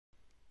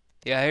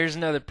Yeah, here's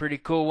another pretty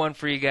cool one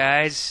for you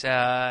guys.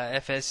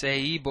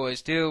 FSAE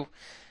boys too.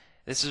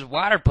 This is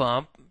water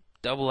pump,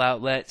 double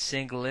outlet,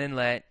 single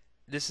inlet.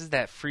 This is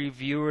that free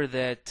viewer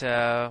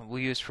that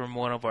we use from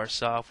one of our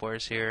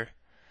softwares here.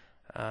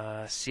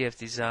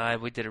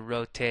 CFDesign. We did a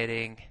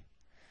rotating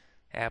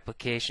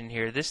application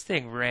here. This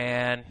thing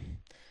ran.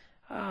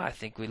 I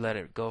think we let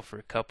it go for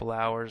a couple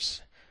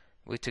hours.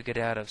 We took it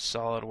out of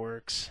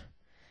SolidWorks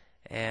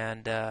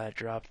and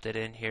dropped it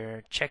in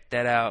here. Check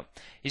that out.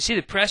 You see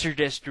the pressure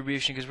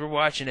distribution because we're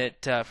watching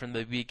it from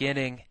the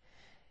beginning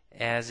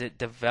as it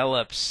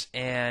develops.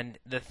 And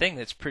the thing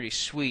that's pretty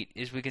sweet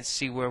is we can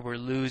see where we're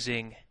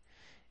losing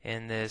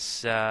in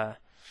this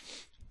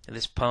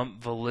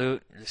pump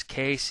volute, this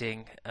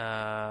casing,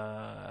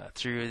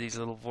 through these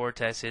little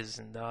vortices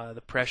and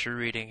the pressure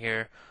reading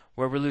here,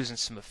 where we're losing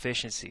some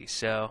efficiency.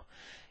 So,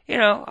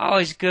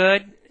 always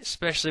good,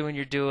 especially when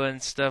you're doing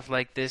stuff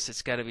like this.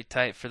 It's got to be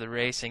tight for the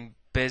racing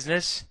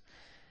business,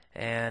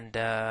 and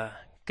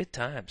good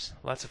times,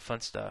 lots of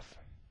fun stuff.